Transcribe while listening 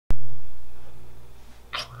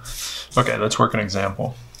Okay, let's work an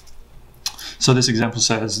example. So this example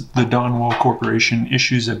says the Donwell Corporation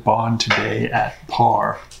issues a bond today at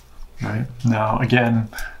par. Right? Now, again,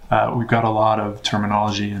 we've got a lot of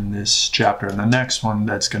terminology in this chapter and the next one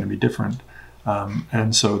that's going to be different.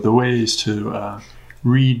 And so the ways to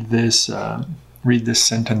read this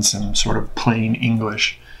sentence in sort of plain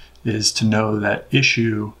English is to know that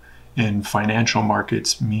issue in financial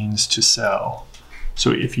markets means to sell.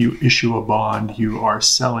 So if you issue a bond, you are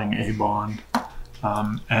selling a bond.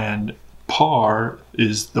 And par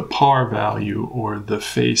is the par value or the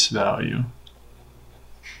face value.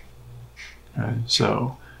 Okay,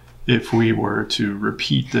 so if we were to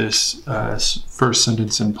repeat this first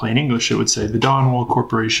sentence in plain English, it would say the Donwell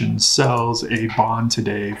Corporation sells a bond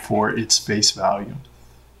today for its face value.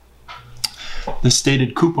 The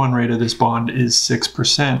stated coupon rate of this bond is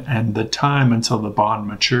 6%, and the time until the bond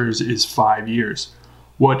matures is 5 years.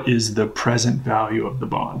 What is the present value of the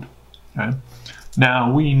bond? Okay.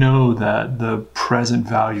 Now, we know that the present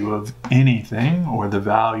value of anything, or the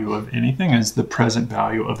value of anything, is the present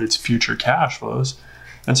value of its future cash flows.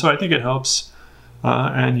 And so I think it helps,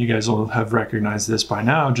 and you guys will have recognized this by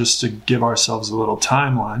now, just to give ourselves a little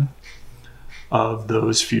timeline of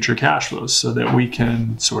those future cash flows so that we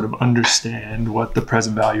can sort of understand what the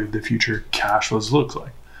present value of the future cash flows looks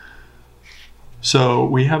like. So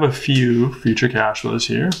we have a few future cash flows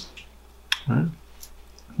here. Right?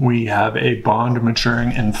 We have a bond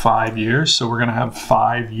maturing in 5 years, so we're going to have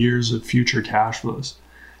 5 years of future cash flows.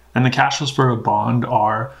 And the cash flows for a bond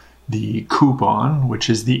are the coupon, which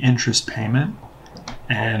is the interest payment,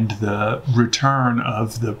 and the return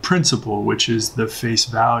of the principal, which is the face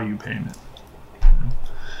value payment.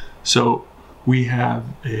 So we have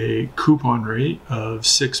a coupon rate of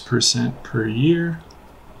 6% per year.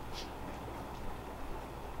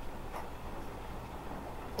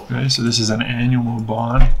 Okay, so this is an annual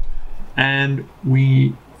bond, and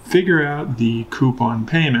we figure out the coupon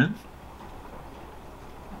payment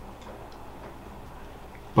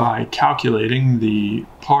by calculating the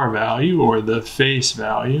par value or the face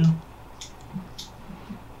value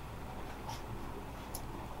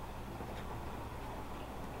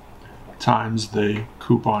times the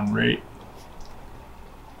coupon rate.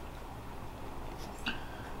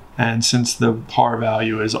 And since the par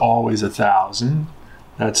value is always 1,000,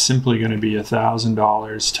 that's simply going to be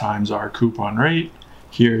 $1,000 times our coupon rate.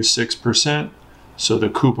 Here's 6%, so the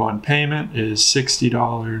coupon payment is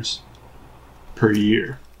 $60 per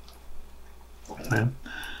year. Okay.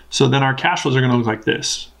 So then our cash flows are going to look like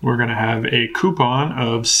this. We're going to have a coupon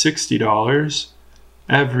of $60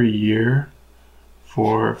 every year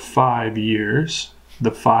for 5 years,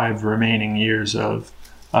 the 5 remaining years of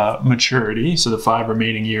maturity, so the 5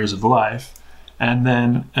 remaining years of life. And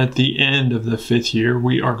then at the end of the 5th year,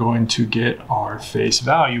 we are going to get our face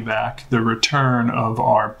value back, the return of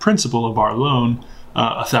our principal of our loan,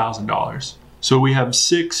 $1,000. So we have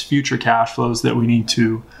 6 future cash flows that we need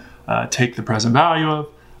to take the present value of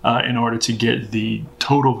in order to get the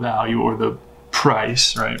total value or the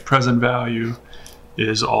price, right? Present value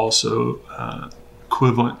is also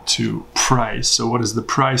equivalent to price. So what is the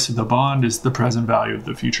price of the bond is the present value of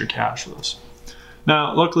the future cash flows.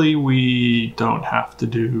 Now, luckily, we don't have to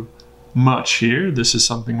do much here. This is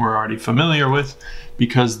something we're already familiar with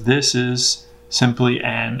because this is simply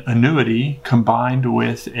an annuity combined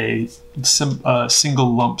with a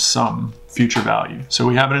single lump sum future value. So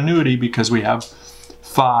we have an annuity because we have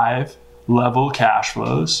 5 level cash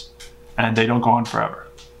flows and they don't go on forever.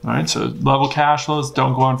 All right, so level cash flows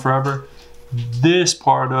don't go on forever. This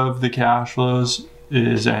part of the cash flows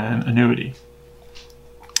is an annuity.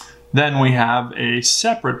 Then we have a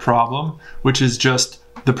separate problem, which is just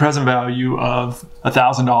the present value of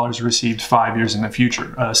 $1,000 received 5 years in the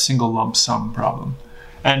future, a single lump sum problem.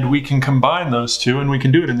 And we can combine those two, and we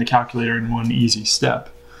can do it in the calculator in one easy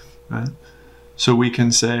step. Right? So we can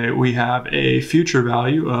say we have a future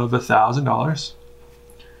value of $1,000.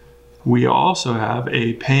 We also have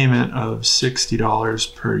a payment of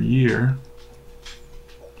 $60 per year.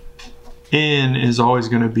 N is always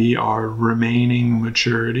going to be our remaining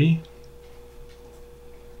maturity.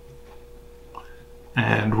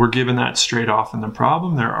 And we're given that straight off in the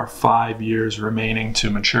problem. There are 5 years remaining to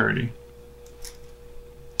maturity.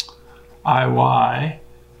 IY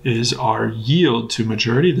is our yield to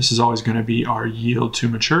maturity. This is always going to be our yield to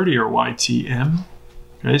maturity, or YTM.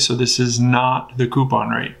 Okay, so this is not the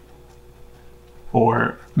coupon rate,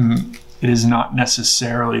 or it is not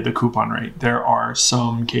necessarily the coupon rate. There are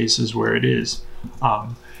some cases where it is.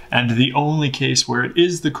 And the only case where it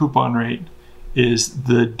is the coupon rate is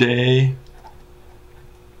the day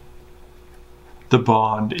the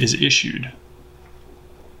bond is issued.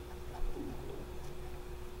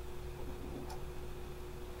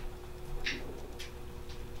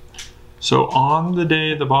 So on the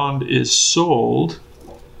day the bond is sold,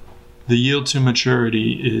 the yield to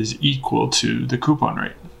maturity is equal to the coupon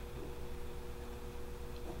rate.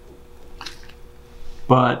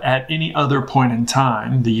 But at any other point in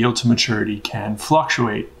time, the yield to maturity can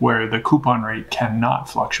fluctuate where the coupon rate cannot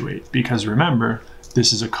fluctuate. Because remember,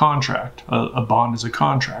 this is a contract. A bond is a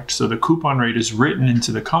contract. So the coupon rate is written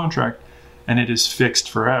into the contract and it is fixed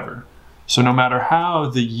forever. So no matter how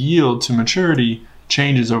the yield to maturity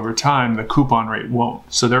changes over time, the coupon rate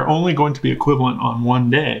won't. So they're only going to be equivalent on one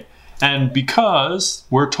day. And because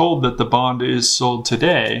we're told that the bond is sold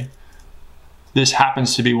today, this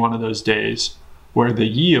happens to be one of those days where the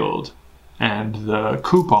yield and the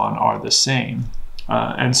coupon are the same.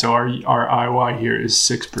 And so our IY here is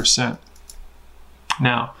 6%.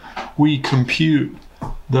 Now, we compute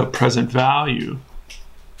the present value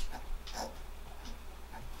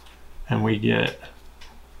and we get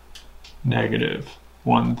negative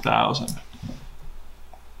 1,000.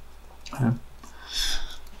 Okay.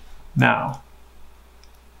 Now,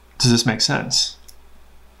 does this make sense?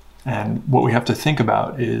 And what we have to think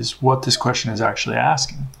about is what this question is actually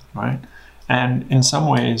asking, right? And in some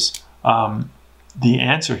ways, the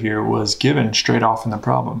answer here was given straight off in the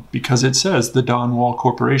problem because it says the Dawn Wall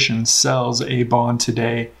Corporation sells a bond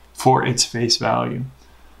today for its face value.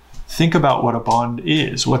 Think about what a bond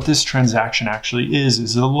is. What this transaction actually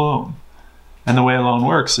is a loan. And the way a loan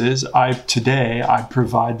works is today I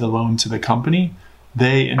provide the loan to the company.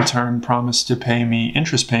 They in turn promise to pay me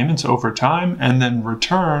interest payments over time and then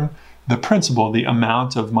return the principal, the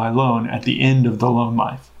amount of my loan at the end of the loan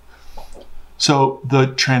life. So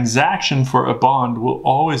the transaction for a bond will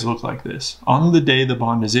always look like this. On the day the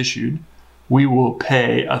bond is issued, we will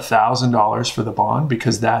pay $1,000 for the bond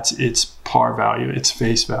because that's its par value, its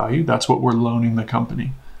face value. That's what we're loaning the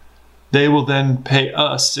company. They will then pay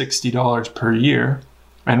us $60 per year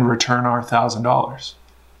and return our $1,000,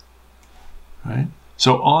 right?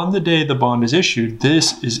 So on the day the bond is issued,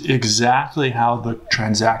 this is exactly how the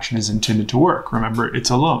transaction is intended to work. Remember, it's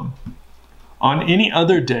a loan. On any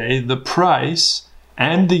other day, the price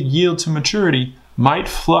and the yield to maturity might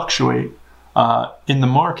fluctuate in the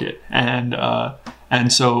market.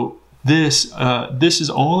 And so this is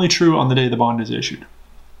only true on the day the bond is issued.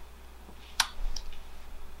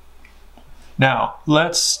 Now,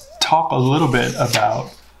 let's talk a little bit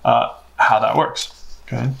about how that works,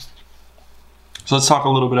 okay? So let's talk a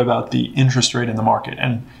little bit about the interest rate in the market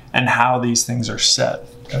and how these things are set,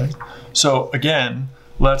 okay? So again,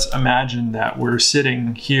 let's imagine that we're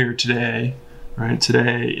sitting here today, right?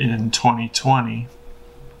 Today in 2020,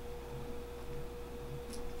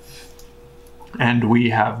 and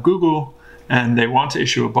we have Google and they want to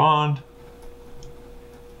issue a bond.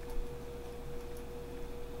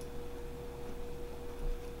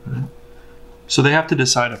 Right? So they have to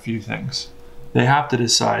decide a few things. They have to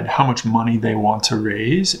decide how much money they want to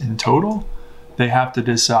raise in total. They have to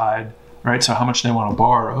decide, right, so how much they want to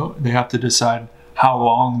borrow. They have to decide how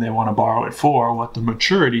long they want to borrow it for, what the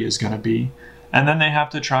maturity is going to be. And then they have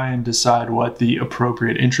to try and decide what the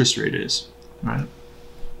appropriate interest rate is, right?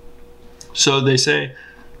 So they say,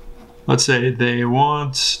 let's say they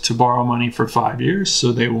want to borrow money for 5 years.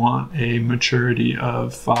 So they want a maturity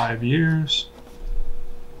of 5 years.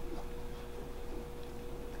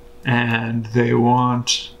 And they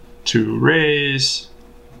want to raise,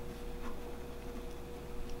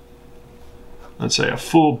 let's say, a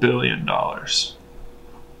full $1 billion. $1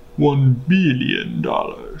 billion,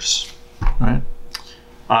 right?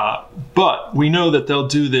 But we know that they'll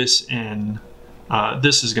do this in,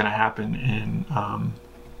 this is going to happen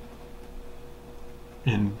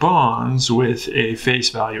in bonds with a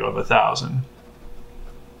face value of 1,000.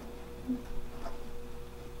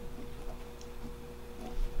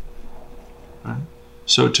 Right?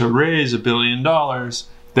 So to raise $1 billion,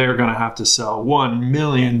 they're going to have to sell 1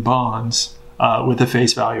 million bonds with a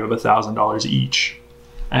face value of $1,000 each.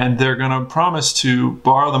 And they're going to promise to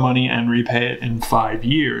borrow the money and repay it in 5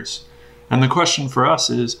 years. And the question for us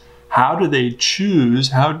is, how do they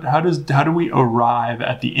choose, how do we arrive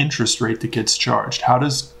at the interest rate that gets charged? How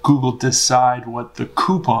does Google decide what the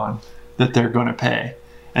coupon that they're going to pay?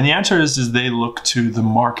 And the answer is they look to the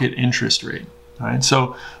market interest rate. Right?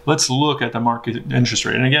 So let's look at the market interest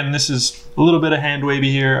rate. And again, this is a little bit of hand wavy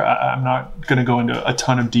here. I'm not going to go into a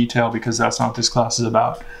ton of detail because that's not what this class is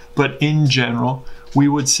about. But in general, we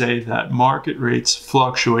would say that market rates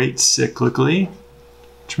fluctuate cyclically,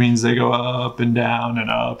 which means they go up and down and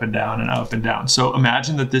up and down and up and down. So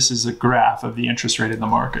imagine that this is a graph of the interest rate in the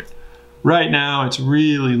market. Right now, it's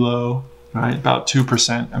really low, right? About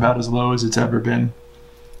 2%, about as low as it's ever been.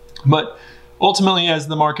 But ultimately, as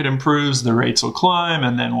the market improves, the rates will climb,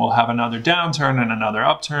 and then we'll have another downturn and another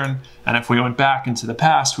upturn. And if we went back into the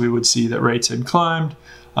past, we would see that rates had climbed,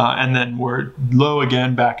 and then we're low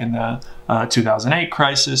again back in the 2008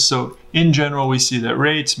 crisis. So in general, we see that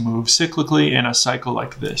rates move cyclically in a cycle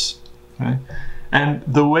like this. Okay? And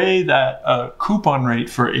the way that a coupon rate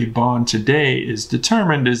for a bond today is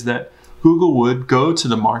determined is that Google would go to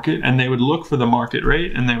the market and they would look for the market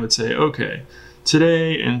rate and they would say, okay,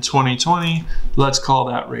 today in 2020, let's call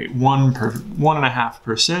that rate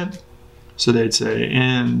 1.5%. So they'd say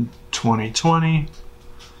in 2020,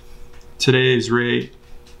 today's rate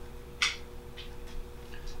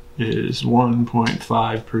is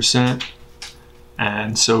 1.5%.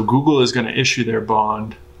 And so Google is going to issue their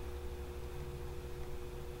bond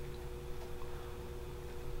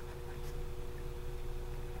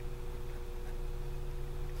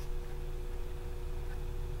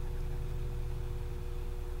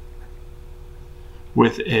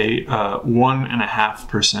with a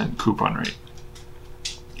 1.5% coupon rate.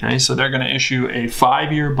 Okay, so they're going to issue a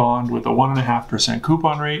 5-year bond with a 1.5%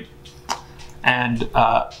 coupon rate, and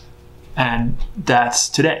that's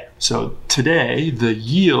today. So today, the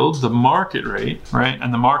yield, the market rate, right,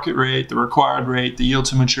 and the market rate, the required rate, the yield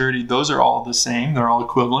to maturity, those are all the same. They're all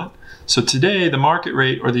equivalent. So today, the market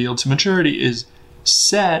rate or the yield to maturity is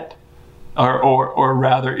set, or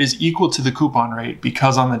rather is equal to the coupon rate,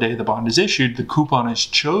 because on the day the bond is issued, the coupon is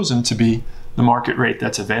chosen to be the market rate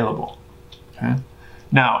that's available. Okay?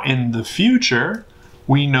 Now, in the future,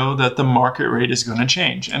 we know that the market rate is going to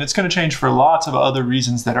change, and it's going to change for lots of other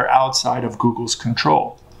reasons that are outside of Google's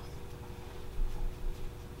control.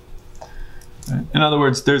 In other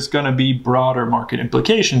words, there's going to be broader market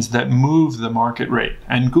implications that move the market rate,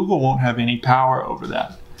 and Google won't have any power over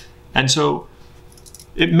that. And so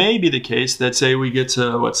it may be the case that, say, we get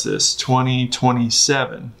to, what's this,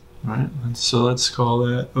 2027, right? So let's call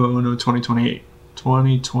that, 2028.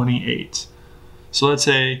 2028. So let's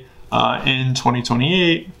say in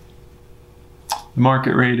 2028, the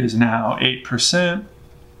market rate is now 8%.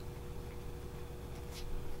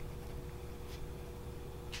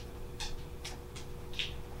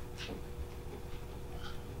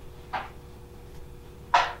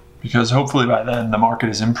 Because hopefully by then the market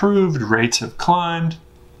has improved, rates have climbed.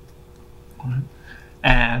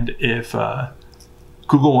 And if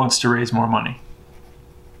Google wants to raise more money,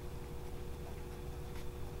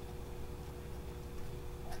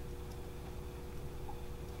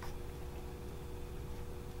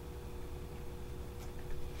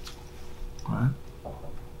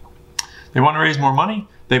 they want to raise more money.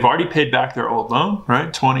 They've already paid back their old loan,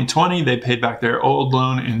 right? 2020, they paid back their old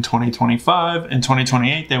loan in 2025. In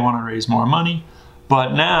 2028, they want to raise more money.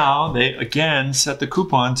 But now they again set the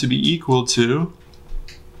coupon to be equal to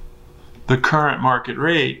the current market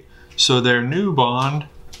rate. So their new bond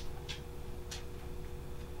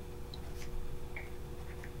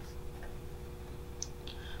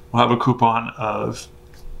will have a coupon of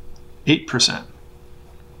 8%,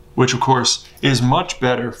 which of course is much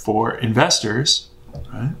better for investors,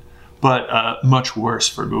 right? But much worse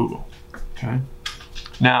for Google. Okay.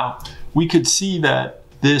 Now we could see that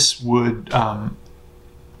this would,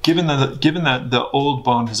 given that the old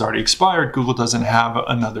bond has already expired, Google doesn't have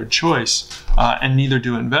another choice, and neither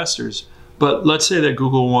do investors. But let's say that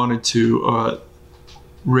Google wanted to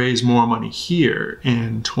raise more money here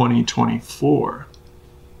in 2024.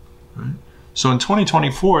 Right? So in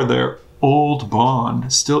 2024, their old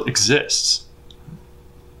bond still exists.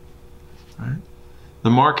 Right? The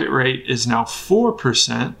market rate is now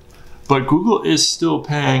 4%, but Google is still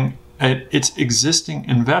paying its existing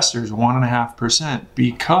investors 1.5%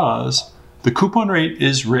 because the coupon rate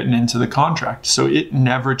is written into the contract, so it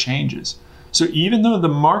never changes. So even though the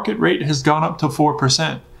market rate has gone up to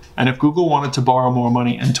 4%, and if Google wanted to borrow more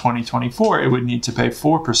money in 2024, it would need to pay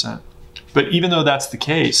 4%. But even though that's the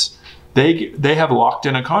case, they have locked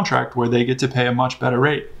in a contract where they get to pay a much better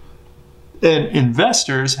rate. And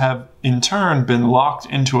investors have, in turn, been locked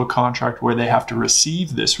into a contract where they have to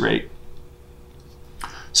receive this rate.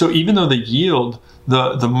 So even though the yield,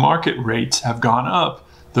 the market rates have gone up,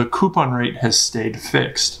 the coupon rate has stayed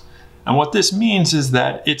fixed. And what this means is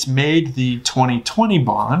that it's made the 2020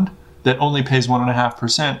 bond that only pays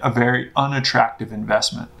 1.5% a very unattractive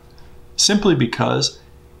investment. Simply because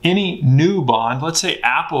any new bond, let's say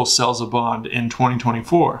Apple sells a bond in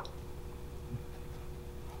 2024,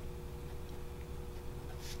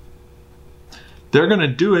 they're going to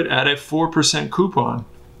do it at a 4% coupon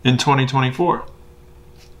in 2024.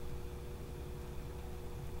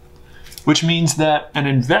 Which means that an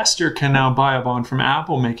investor can now buy a bond from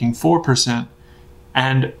Apple making 4%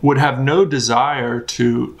 and would have no desire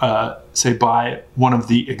to, say, buy one of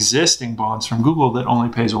the existing bonds from Google that only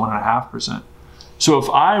pays 1.5%. So if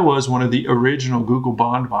I was one of the original Google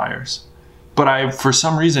bond buyers, but I, for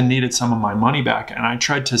some reason, needed some of my money back, and I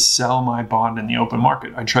tried to sell my bond in the open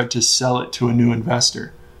market, I tried to sell it to a new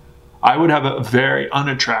investor, I would have a very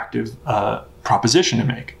unattractive proposition to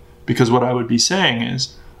make. Because what I would be saying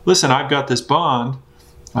is, listen, I've got this bond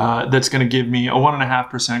that's going to give me a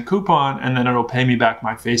 1.5% coupon, and then it'll pay me back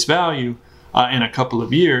my face value in a couple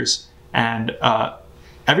of years. And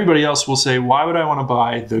everybody else will say, why would I want to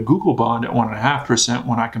buy the Google bond at 1.5%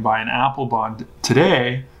 when I can buy an Apple bond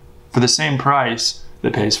today for the same price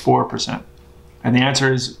that pays 4%? And the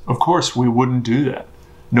answer is, of course, we wouldn't do that.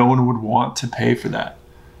 No one would want to pay for that.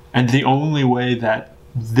 And the only way that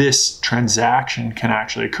this transaction can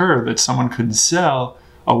actually occur, that someone could sell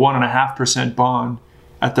a 1.5% bond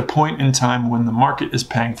at the point in time when the market is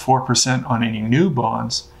paying 4% on any new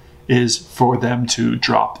bonds, is for them to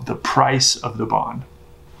drop the price of the bond.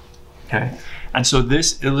 Okay, and so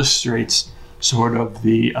this illustrates sort of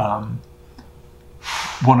the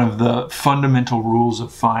one of the fundamental rules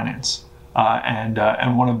of finance,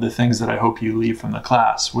 and one of the things that I hope you leave from the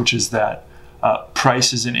class, which is that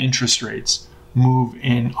prices and interest rates move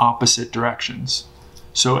in opposite directions.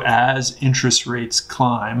 So as interest rates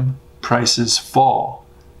climb, prices fall,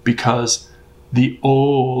 because the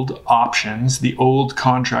old options, the old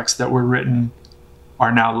contracts that were written,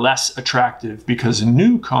 are now less attractive because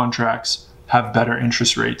new contracts have better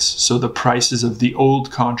interest rates. So the prices of the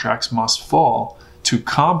old contracts must fall to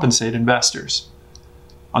compensate investors.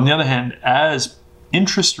 On the other hand, as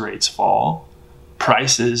interest rates fall,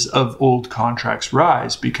 prices of old contracts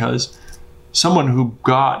rise, because someone who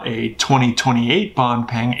got a 2028 bond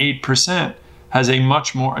paying 8% has a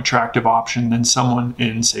much more attractive option than someone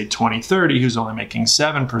in, say, 2030 who's only making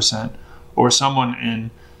 7%, or someone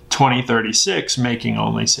in 2036 making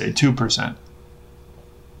only, say, 2%.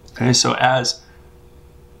 Okay, so as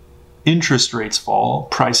interest rates fall,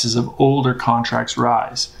 prices of older contracts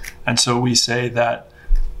rise. And so we say that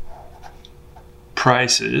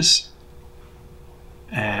prices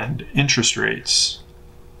and interest rates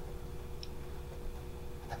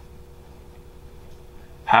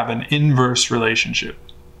have an inverse relationship.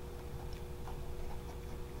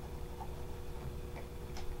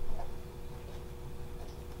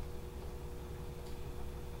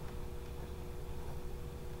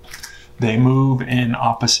 They move in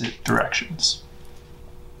opposite directions.